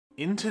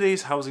In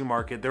today's housing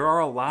market, there are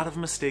a lot of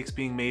mistakes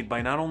being made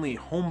by not only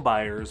home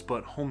buyers,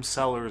 but home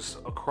sellers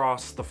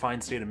across the fine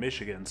state of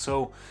Michigan.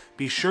 So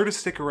be sure to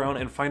stick around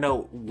and find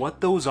out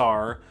what those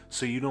are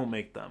so you don't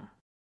make them.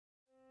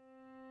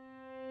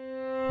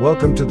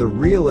 Welcome to the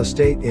Real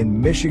Estate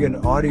in Michigan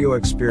Audio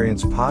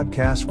Experience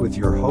podcast with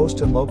your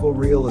host and local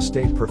real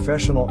estate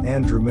professional,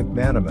 Andrew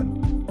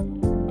McManaman.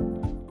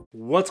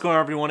 What's going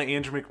on, everyone?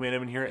 Andrew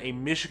McManaman here, a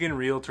Michigan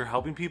realtor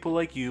helping people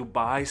like you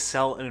buy,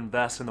 sell, and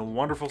invest in the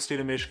wonderful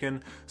state of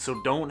Michigan.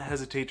 So don't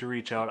hesitate to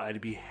reach out.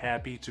 I'd be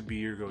happy to be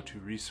your go-to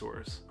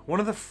resource. One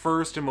of the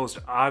first and most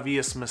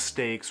obvious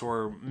mistakes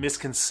or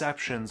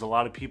misconceptions a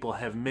lot of people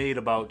have made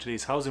about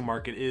today's housing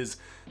market is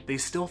they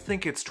still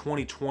think it's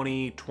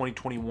 2020,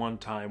 2021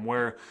 time,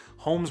 where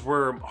homes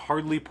were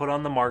hardly put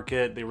on the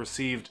market. They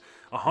received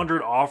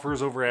 100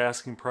 offers over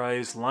asking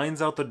price,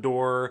 lines out the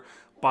door,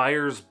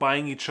 buyers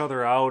buying each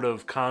other out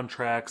of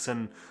contracts,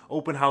 and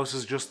open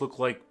houses just look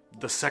like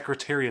the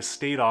Secretary of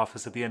State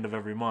office at the end of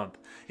every month.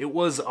 It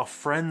was a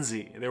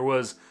frenzy. There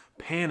was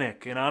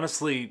panic, and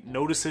honestly,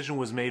 no decision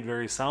was made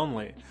very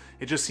soundly.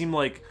 It just seemed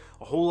like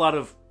a whole lot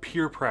of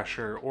peer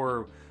pressure,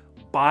 or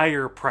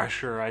buyer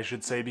pressure, I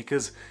should say,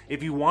 because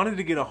if you wanted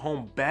to get a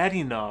home bad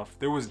enough,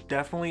 there was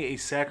definitely a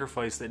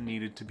sacrifice that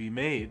needed to be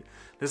made.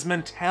 This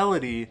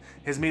mentality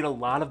has made a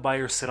lot of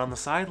buyers sit on the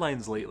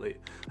sidelines lately.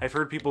 I've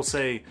heard people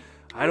say,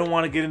 I don't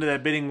want to get into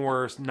that bidding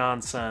war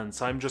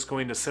nonsense. I'm just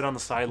going to sit on the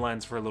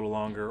sidelines for a little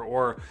longer.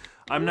 Or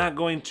I'm not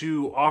going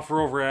to offer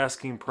over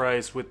asking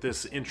price with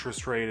this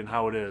interest rate and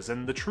how it is.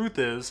 And the truth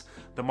is,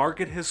 the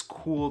market has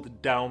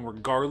cooled down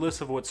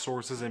regardless of what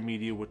sources and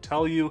media would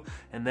tell you,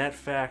 and that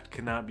fact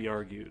cannot be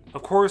argued.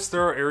 Of course,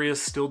 there are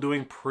areas still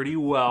doing pretty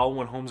well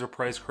when homes are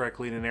priced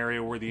correctly in an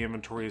area where the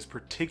inventory is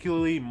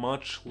particularly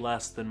much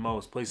less than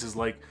most. Places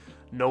like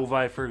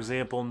Novi, for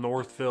example,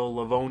 Northville,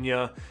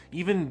 Livonia,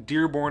 even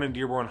Dearborn and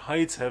Dearborn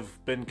Heights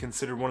have been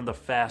considered one of the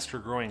faster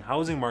growing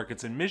housing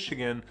markets in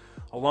Michigan,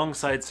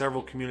 alongside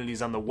several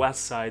communities on the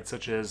west side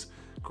such as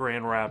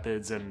Grand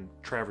Rapids and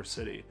Traverse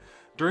City.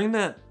 During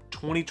that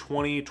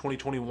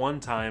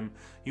 2020-2021 time,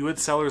 you had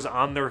sellers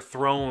on their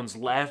thrones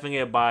laughing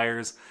at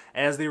buyers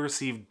as they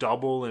received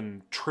double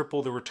and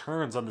triple the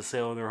returns on the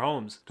sale of their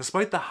homes.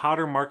 Despite the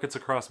hotter markets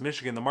across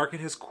Michigan, the market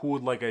has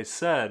cooled, like I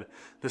said.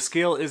 The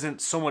scale isn't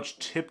so much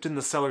tipped in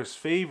the seller's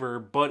favor,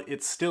 but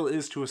it still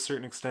is to a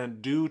certain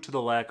extent due to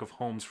the lack of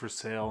homes for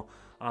sale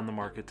on the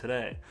market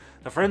today.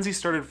 The frenzy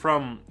started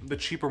from the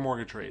cheaper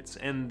mortgage rates,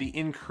 and the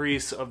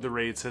increase of the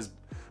rates has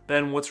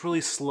been what's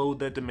really slowed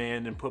that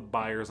demand and put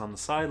buyers on the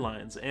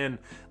sidelines, and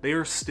they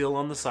are still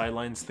on the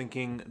sidelines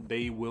thinking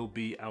they will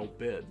be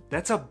outbid.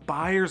 That's a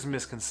buyer's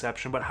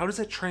misconception, but how does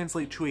it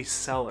translate to a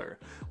seller?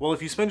 Well,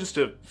 if you spend just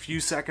a few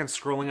seconds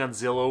scrolling on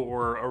Zillow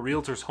or a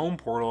realtor's home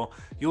portal,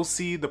 you'll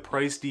see the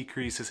price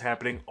decrease is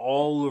happening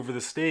all over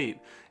the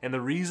state. And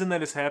the reason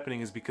that is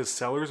happening is because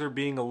sellers are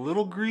being a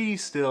little greedy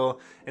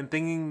still and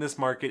thinking this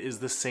market is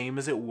the same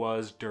as it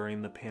was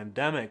during the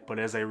pandemic. But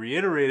as I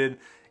reiterated,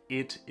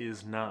 it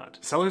is not.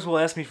 Sellers will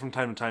ask me from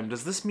time to time,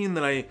 does this mean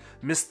that I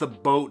missed the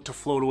boat to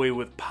float away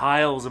with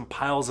piles and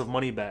piles of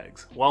money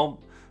bags? Well,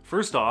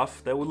 first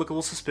off, that would look a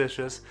little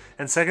suspicious.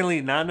 And secondly,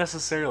 not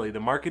necessarily. The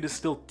market is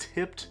still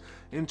tipped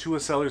into a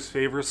seller's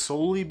favor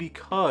solely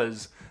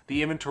because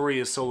the inventory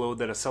is so low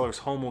that a seller's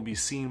home will be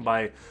seen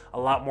by a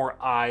lot more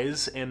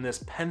eyes, and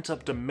this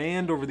pent-up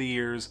demand over the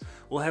years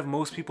will have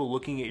most people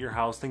looking at your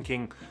house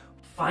thinking,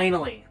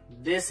 finally,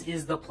 this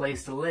is the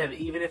place to live,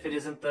 even if it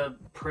isn't the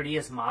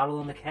prettiest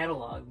model in the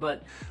catalog.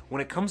 But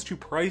when it comes to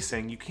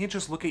pricing, you can't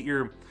just look at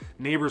your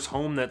neighbor's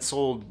home that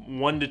sold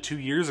 1 to 2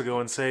 years ago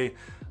and say,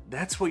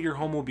 that's what your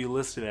home will be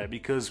listed at,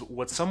 because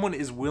what someone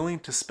is willing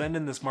to spend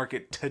in this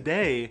market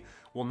today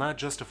will not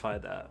justify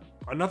that.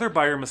 Another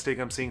buyer mistake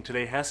I'm seeing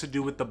today has to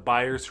do with the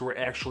buyers who are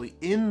actually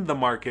in the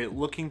market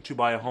looking to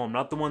buy a home,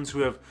 not the ones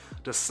who have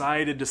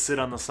decided to sit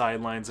on the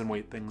sidelines and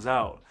wait things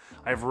out.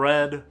 I've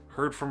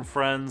heard from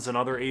friends and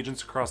other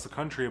agents across the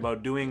country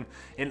about doing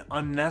an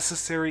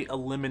unnecessary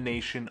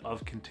elimination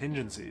of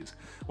contingencies.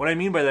 What I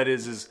mean by that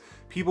is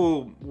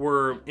people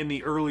were, in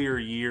the earlier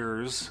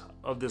years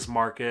of this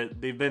market,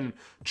 they've been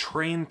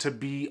trained to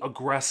be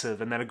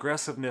aggressive, and that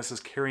aggressiveness is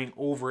carrying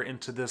over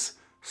into this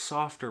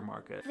softer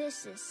market.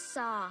 This is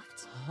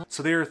soft.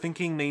 So they are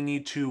thinking they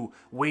need to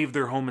waive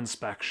their home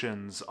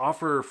inspections,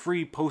 offer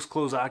free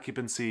post-close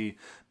occupancy,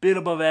 bid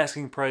above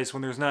asking price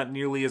when there's not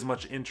nearly as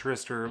much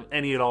interest or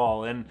any at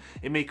all, and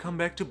it may come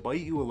back to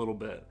bite you a little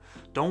bit.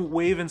 Don't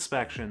waive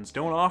inspections,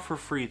 don't offer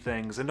free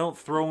things, and don't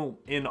throw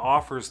in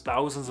offers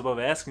thousands above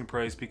asking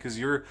price because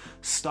you're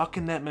stuck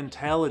in that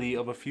mentality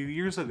of a few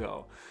years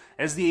ago.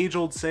 As the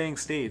age-old saying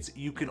states,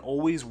 you can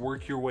always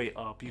work your way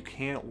up, you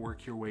can't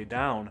work your way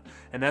down.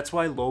 And that's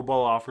why lowball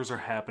offers are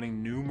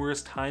happening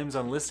numerous times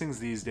on listings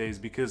these days,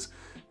 because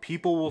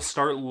people will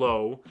start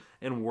low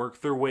and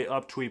work their way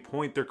up to a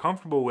point they're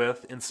comfortable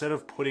with instead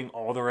of putting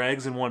all their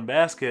eggs in one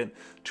basket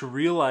to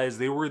realize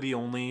they were the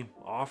only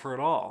offer at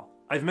all.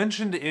 I've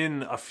mentioned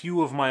in a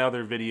few of my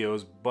other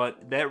videos,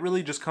 but that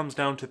really just comes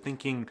down to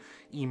thinking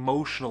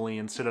emotionally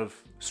instead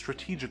of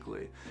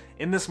strategically.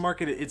 In this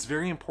market, it's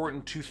very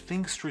important to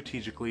think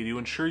strategically to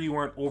ensure you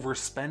aren't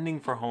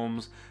overspending for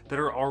homes that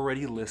are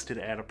already listed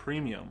at a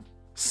premium.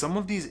 Some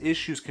of these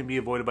issues can be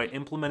avoided by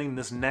implementing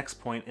this next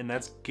point, and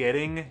that's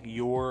getting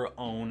your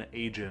own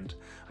agent.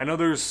 I know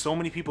there's so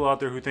many people out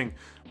there who think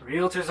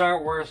realtors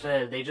aren't worth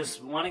it, they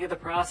just want to get the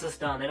process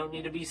done, they don't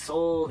need to be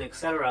sold,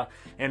 etc.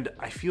 And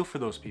I feel for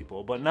those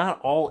people, but not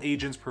all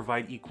agents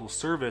provide equal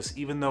service,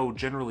 even though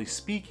generally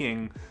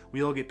speaking,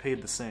 we all get paid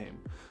the same.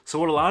 So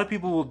what a lot of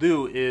people will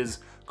do is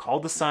call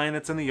the sign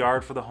that's in the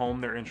yard for the home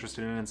they're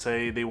interested in and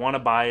say they want to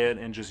buy it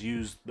and just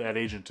use that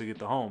agent to get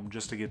the home,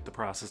 just to get the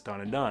process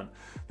done and done.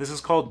 This is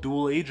called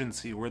dual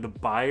agency, where the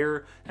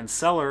buyer and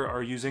seller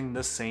are using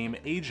the same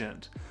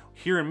agent.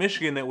 Here in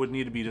Michigan, that would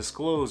need to be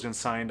disclosed and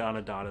signed on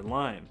a dotted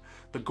line.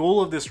 The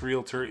goal of this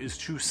realtor is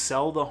to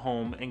sell the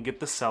home and get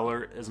the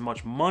seller as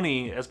much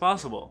money as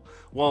possible.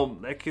 Well,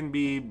 that can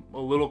be a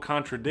little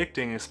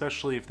contradicting,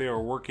 especially if they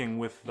are working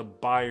with the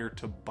buyer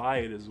to buy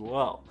it as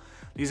well.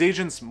 These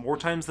agents, more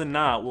times than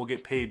not, will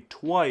get paid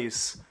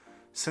twice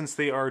since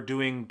they are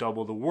doing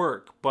double the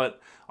work,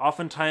 but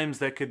oftentimes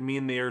that could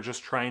mean they are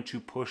just trying to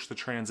push the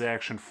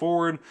transaction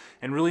forward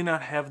and really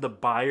not have the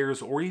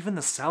buyer's or even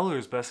the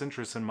seller's best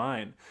interests in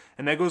mind.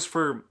 And that goes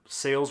for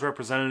sales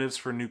representatives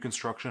for new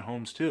construction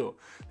homes too.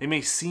 They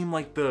may seem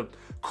like the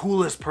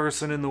coolest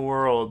person in the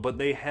world, but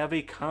they have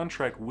a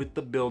contract with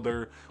the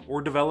builder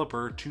or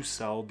developer to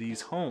sell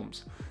these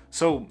homes.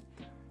 So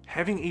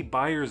having a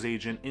buyer's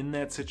agent in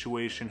that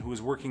situation who is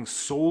working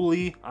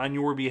solely on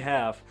your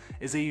behalf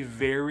is a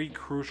very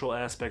crucial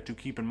aspect to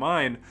keep in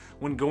mind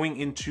when going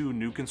into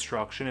new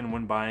construction and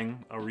when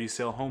buying a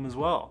resale home as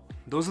well.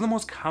 Those are the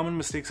most common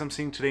mistakes I'm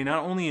seeing today,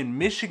 not only in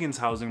Michigan's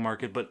housing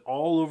market, but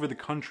all over the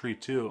country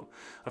too.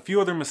 A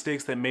few other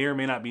mistakes that may or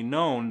may not be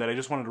known that I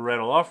just wanted to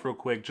rattle off real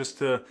quick just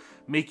to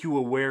make you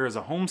aware as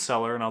a home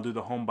seller, and I'll do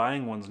the home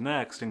buying ones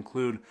next,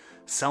 include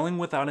selling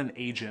without an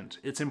agent.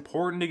 It's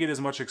important to get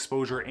as much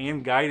exposure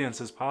and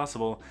guidance as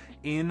possible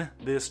in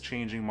this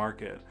changing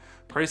market.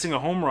 Pricing a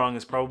home wrong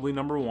is probably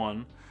number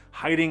one.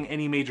 Hiding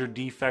any major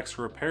defects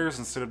or repairs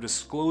instead of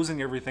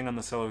disclosing everything on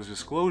the seller's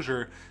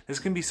disclosure, this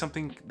can be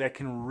something that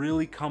can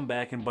really come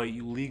back and bite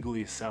you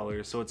legally,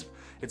 sellers. So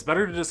it's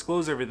better to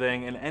disclose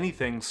everything and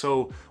anything.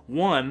 So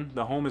one,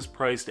 the home is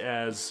priced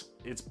as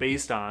it's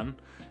based on,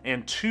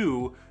 and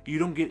two, you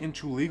don't get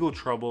into legal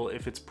trouble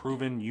if it's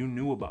proven you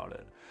knew about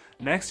it.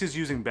 Next is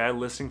using bad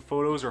listing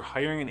photos or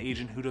hiring an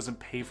agent who doesn't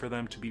pay for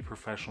them to be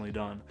professionally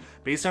done.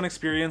 Based on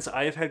experience,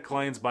 I have had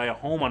clients buy a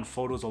home on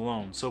photos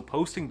alone, so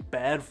posting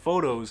bad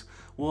photos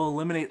will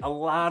eliminate a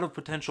lot of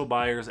potential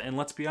buyers, and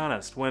let's be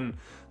honest, when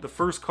the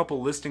first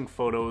couple listing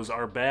photos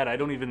are bad, I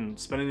don't even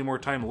spend any more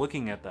time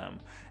looking at them.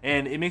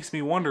 And it makes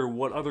me wonder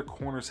what other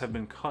corners have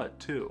been cut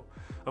too.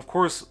 Of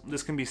course,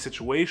 this can be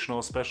situational,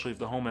 especially if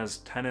the home has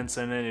tenants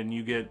in it and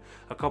you get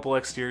a couple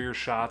exterior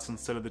shots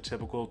instead of the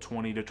typical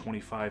 20 to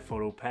 25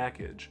 photo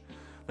package.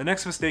 The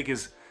next mistake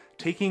is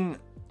taking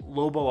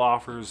lowball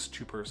offers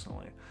too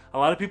personally. A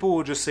lot of people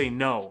will just say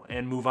no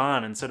and move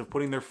on instead of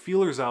putting their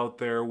feelers out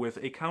there with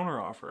a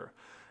counteroffer.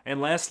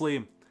 And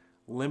lastly,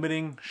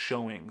 limiting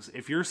showings.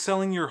 If you're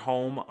selling your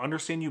home,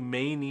 understand you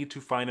may need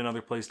to find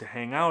another place to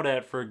hang out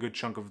at for a good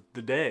chunk of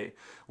the day.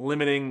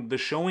 Limiting the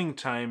showing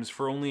times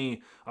for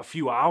only a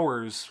few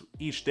hours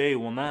each day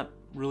will not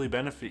really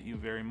benefit you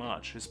very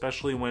much,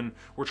 especially when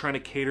we're trying to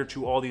cater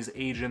to all these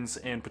agents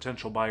and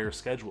potential buyer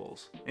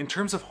schedules. In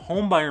terms of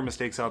home buyer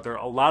mistakes out there,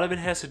 a lot of it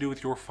has to do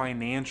with your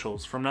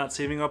financials, from not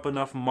saving up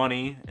enough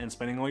money and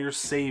spending all your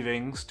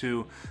savings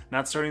to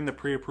not starting the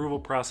pre-approval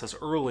process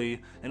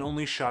early and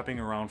only shopping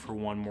around for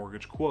one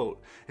mortgage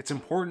quote. It's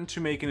important to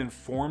make an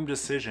informed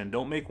decision.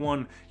 Don't make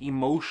one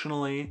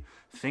emotionally.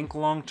 Think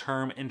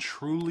long-term and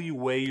truly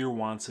weigh your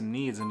wants and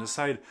needs and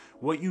decide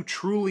what you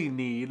truly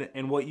need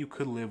and what you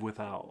could live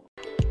without.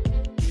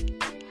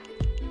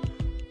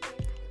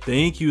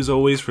 Thank you as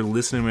always for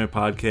listening to my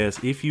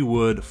podcast. If you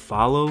would,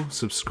 follow,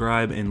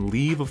 subscribe, and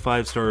leave a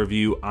 5-star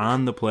review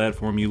on the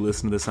platform you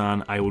listen to this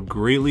on. I would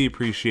greatly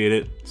appreciate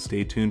it.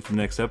 Stay tuned for the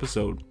next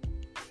episode.